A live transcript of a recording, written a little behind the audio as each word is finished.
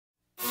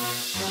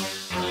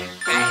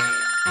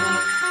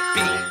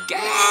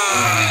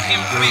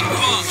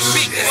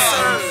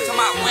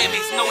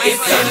It's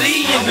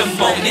early in the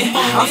morning,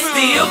 I'm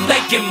still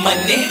thinking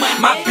money.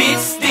 My bitch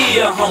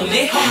still on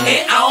it,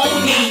 and I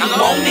don't even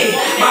want it.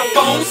 My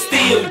phone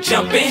still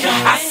jumping,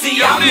 I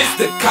see I missed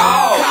the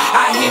call.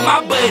 I hit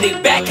my buddy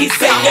back, he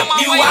said, "Yep,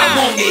 you, I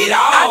want it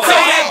all." I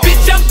told that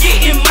bitch I'm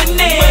getting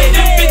money,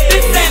 them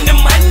 50s and the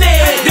money,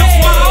 them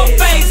small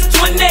face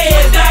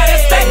 20s, now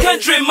that's that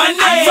country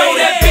money. I told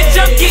that bitch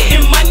I'm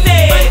getting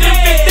money, them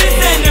 50s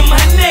and the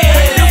money,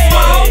 them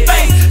small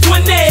face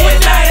 20s,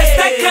 now that's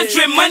that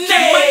country money.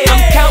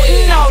 I'm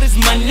counting all this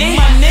money,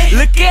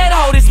 look at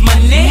all this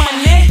money.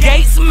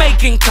 Gates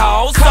making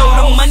calls, so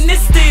the money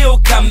still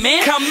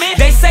coming.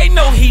 They say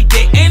no he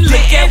didn't,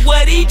 look at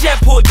what he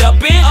just pulled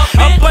up in.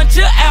 A bunch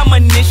of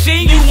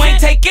ammunition, you ain't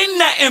taking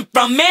nothing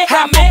from me.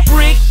 Have a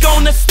brick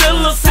on the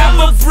Steelers, have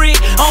a brick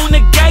on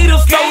the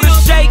Gators. Throw the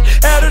shake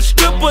at a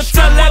stripper,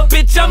 tell that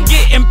bitch I'm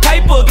getting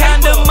paper.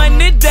 Kind of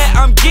money that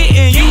I'm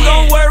getting, you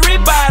don't worry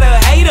about a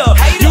hater.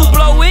 You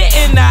blow it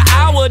in an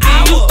hour, then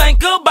you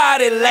think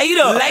about it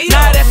later.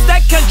 Now that's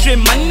that country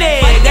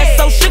money, that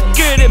social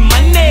security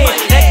money.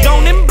 That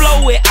don't and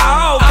blow it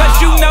all,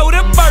 cause you know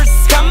the verse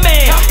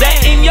coming.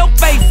 That in your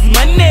face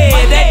money,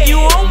 that you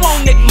don't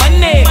want it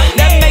money.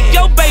 That make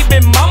your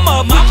baby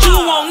mama put you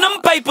on them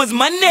papers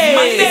money.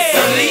 It's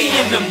early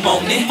in the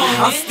morning,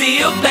 I'm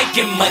still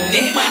thinking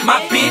money.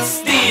 My bitch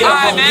still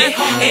on it,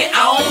 and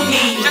I don't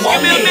even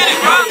want it.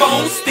 My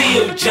phone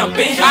still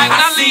jumping,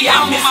 I see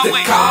I missed the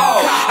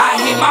call. I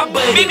hit my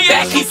buddy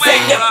back, he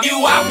said, "Yep, you,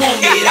 I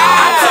want it all."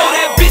 I told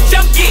that bitch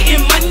I'm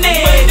getting money,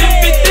 them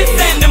 50s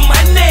and the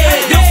money,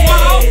 them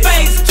small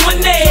face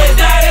 20s,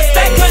 now that's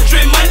that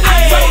country money.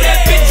 I told that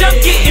bitch I'm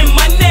getting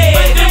money,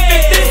 them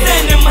 50s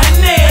and the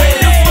money,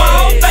 them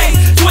small face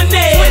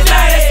 20s,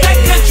 now that's that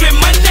country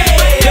money.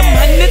 Them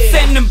 100s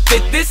and them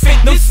 50s,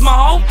 them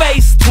small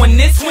face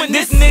 20s.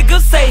 This nigga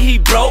say he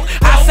broke,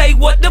 I say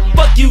what the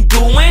fuck you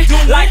doing?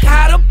 Like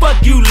how the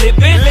fuck you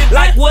living?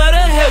 Like where the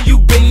hell you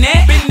been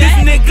at? This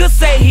nigga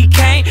say he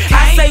can't,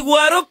 I say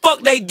where the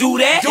fuck they do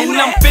that? And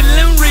I'm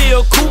feeling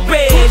real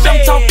coupage,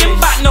 I'm talking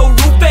about no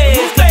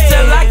rupees.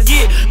 Till I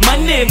get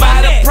money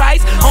by the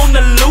price on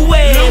the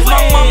Louis.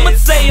 My mama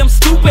say I'm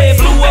stupid,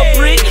 blew a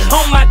brick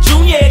on my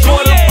junior,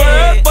 caught a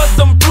bird for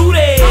some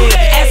fruity.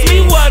 Ask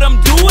me what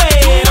I'm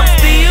doing, I'm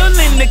still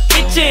in the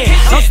kitchen,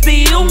 I'm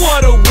still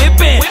water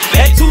whipping.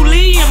 That Thule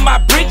in my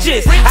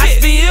britches, I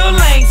still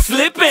ain't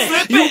slipping.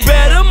 You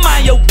better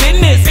mind your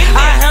business,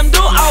 I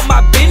handle all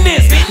my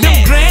business. Them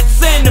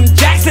Grants and them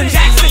Jacksons,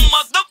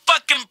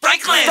 motherfucking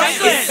Franklin.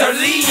 It's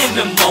early in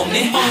the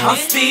morning, I'm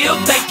still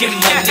thinking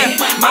money.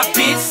 My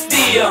bitch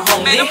still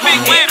on it,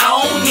 and I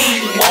don't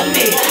even want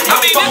it. My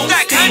phone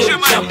still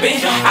jumping,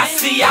 I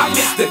see I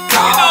missed the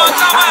call.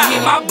 I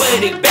hit my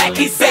buddy back,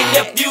 he said,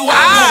 "Yep, you,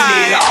 I want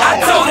it all." I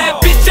told that